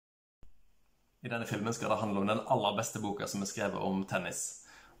I denne filmen skal det handle om den aller beste boka som skrevet om tennis.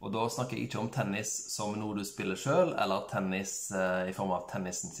 Og da snakker jeg ikke om tennis som noe du spiller selv, eller tennis i form av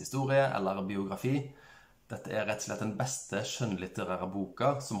tennisens historie, eller biografi. Dette rett og slett den beste skjønnlitterære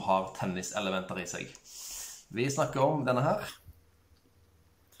boka som har tenniselementer i seg. Vi snakker om denne her.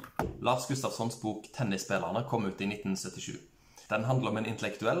 Lars Gustafssons bok Tennisspelarna kom ut i 1977. Den handler om en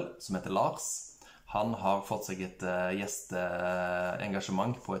intellektuell som heter Lars. Han har fått seg et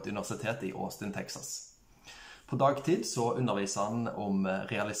gjesteengasjement på et universitet i Austin, Texas. På dagtid så underviser han om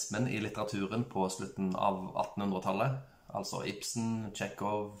realismen i litteraturen på slutten av 1800-tallet, altså Ibsen,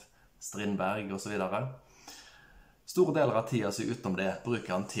 Chekhov, Strindberg og så videre. Store deler av tida seg utenom det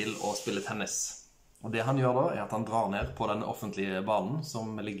bruker han til å spille tennis. Og det han gjør da at han drar ned på den offentlige banen,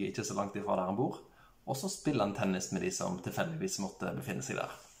 som ligger ikke så langt ifra der han bor, og så spiller han tennis med de som tilfeldigvis måtte befinne seg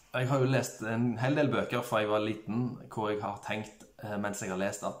der. Jeg har jo lest en hel del bøker fra jeg var liten, hvor jeg har tenkt mens jeg har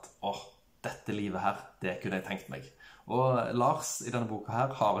lest at dette livet her, det kunne jeg tenkt meg. Og Lars i denne boka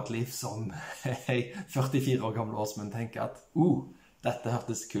her har et liv som jeg 44 år gamle årsmunn tenker at dette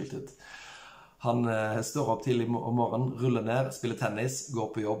hørtes kult ut. Han står opp tidlig om morgenen, ruller ned, spiller tennis,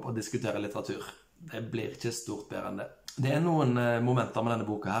 går på jobb og diskuterer litteratur. Det blir ikke stort bedre enn det. Det er noen momenter med denne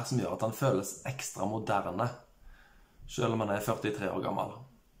boka her som gjør at han føles ekstra moderne, selv om han er 43 år gammel.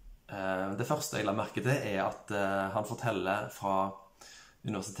 Det første jeg la merke til at han forteller fra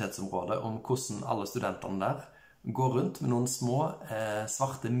universitetsområdet om hvordan alle studentene der går rundt med noen små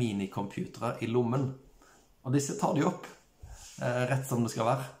svarte minicomputere i lommen. Og disse tar de opp, rett som det skal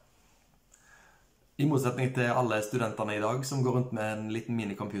være. I motsetning til alle studentene i dag som går rundt med en liten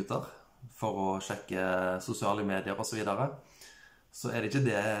minicomputer for å sjekke sosiale medier og så videre, så er det ikke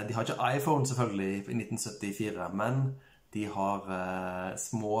det. De har ikke iPhone selvfølgelig i 1974, men de har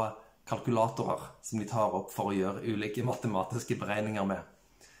små kalkulatorer som de tar opp for å gjøre ulike matematiske beregninger med.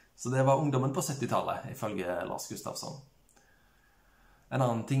 Så det var ungdommen på 70-tallet, ifølge Lars Gustafsson. En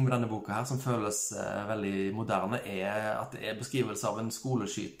annen ting med denne boka her som føles veldig moderne at det beskrivelse av en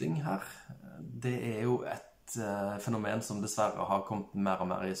skoleskyting her. Det er jo et fenomen som dessverre har kommet mer og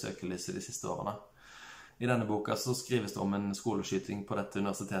mer i søkelyset de siste årene. I denne boka så skrives det om en skoleskyting på dette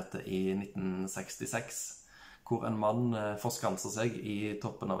universitetet i 1966, hvor en mann forskanser seg i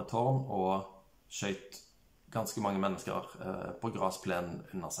toppen av et tårn og skjøt ganske mange mennesker på grasplenen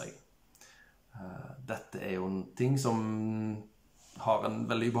under seg. Dette er jo en ting som har en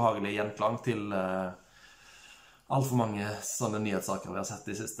veldig ubehagelig gjenklang til alt for mange sånne nyhetssaker vi har sett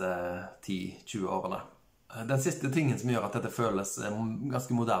de siste 10-20 årene. Den siste tingen som gjør at dette føles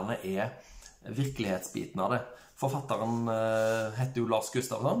ganske moderne virkelighetsbiten av det. Forfatteren heter jo Lars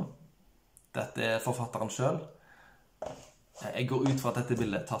Gustafsson. Dette er forfatteren selv. Jeg går ut fra at dette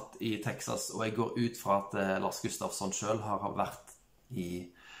bildet tatt i Texas, og jeg går ut fra at Lars Gustafsson selv har vært i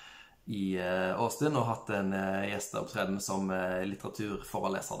Austin og hatt en gjesteopptreden som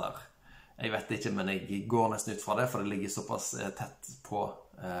litteraturforeleser der. Jeg vet ikke, men jeg går nesten ut fra det, for det ligger såpass tett på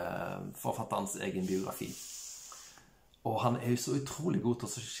forfatterens egen biografi. Og han er jo så utrolig god til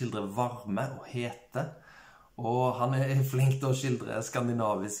å skildre varme og hete, og han er flink til å skildre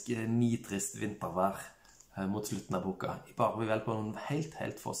skandinavisk nitrist vintervær mot slutten av boka. Jeg bare vil vel på noen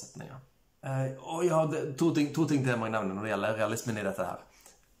helt få setninger. To ting til må jeg nevne når det gjelder realismen i dette her.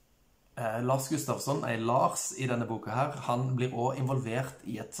 Lars Gustafsson, Lars i denne boka her, han blir også involvert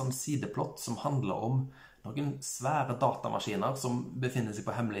i et sånn sideplott som handler om noen svære datamaskiner som befinner seg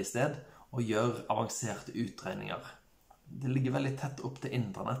på hemmelig sted og gjør avanserte utregninger. Det ligger veldig tett opp til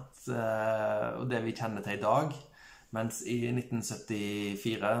internett og det vi kjenner til i dag, mens i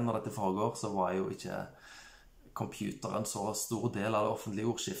 1974, når dette foregår, så var jo ikke computeren så stor del av det offentlige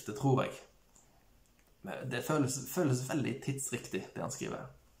ordskiftet, tror jeg. Men det føles veldig tidsriktig, det han skriver.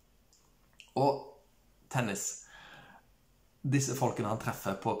 Og tennis. Disse folkene han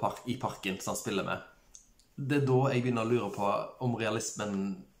treffer i parken som han spiller med. Det er da jeg begynner å lure på om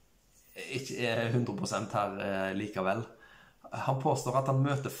realismen ikke er 100% her likevel. Han påstår at han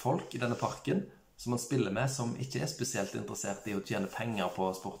møter folk i denne parken som han spiller med, som ikke er spesielt interessert i å tjene penger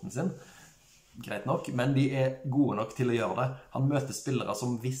på sporten sin. Greit nok, men de er gode nok til å gjøre det. Han møter spillere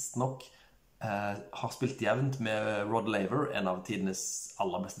som visst nok har spilt jevnt med Rod Laver, en av tidenes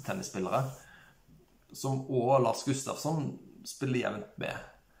aller beste tennisspillere, som også Lars Gustafsson spiller jevnt med.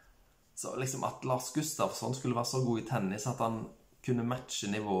 Så liksom at Lars Gustafsson skulle være så god i tennis at han kunne matche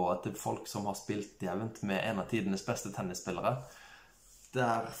nivået til folk som har spilt jevnt med en av tidenes beste tennisspillere,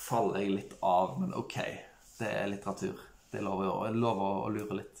 der faller jeg litt av, men ok, det er litteratur. Det lover å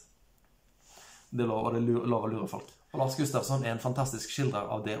lure litt. Det lover å lure folk. Og Lars Gustafsson er en fantastisk skildrer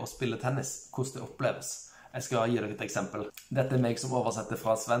av det å spille tennis, hvordan det oppleves. Jeg skal gi dere et eksempel. Dette er meg som oversetter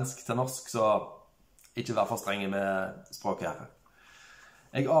fra svensk til norsk, så ikke vær for strenge med språket her.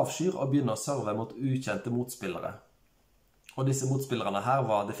 Jeg avskyr å begynne å serve mot ukjente motspillere. Og disse motspillerne her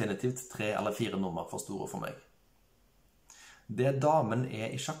var definitivt 3 eller 4 nummer for store for meg. Det damen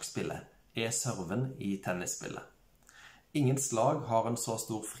er i sjakkspillet, er serven i tennisspillet. Ingen slag har en så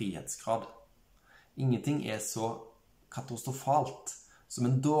stor frihetsgrad. Ingenting er så katastrofalt som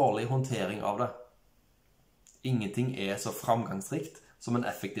en dårlig håndtering av det. Ingenting er så framgangsrikt som en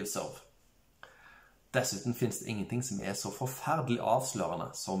effektiv serv. Dessuten finnes det ingenting som er så forferdelig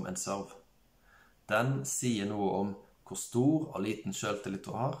avslørende som en serv. Den sier noe om hvor stor og liten selvtillit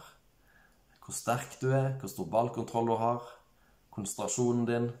du har, hvor sterk du er, hvor stor ballkontroll du har, konsentrasjonen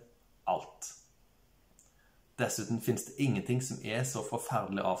din, alt. Dessuten finnes det ingenting som er så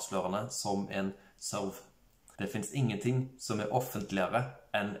forferdelig avslørende som en serv. Det finnes ingenting som er offentligere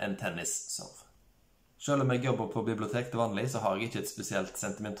enn en tennisserv. Selv om jeg jobber på bibliotek til vanlig, så har jeg ikke et spesielt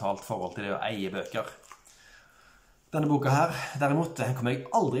sentimentalt forhold til det å eie bøker. Denne boka her, derimot, kommer jeg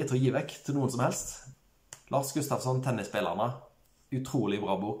aldri til å gi vekk til noen som helst. Lars Gustafsson, Tennisspelarna. Utrolig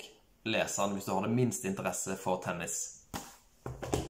bra bok. Les den hvis du har det minste interesse for tennis.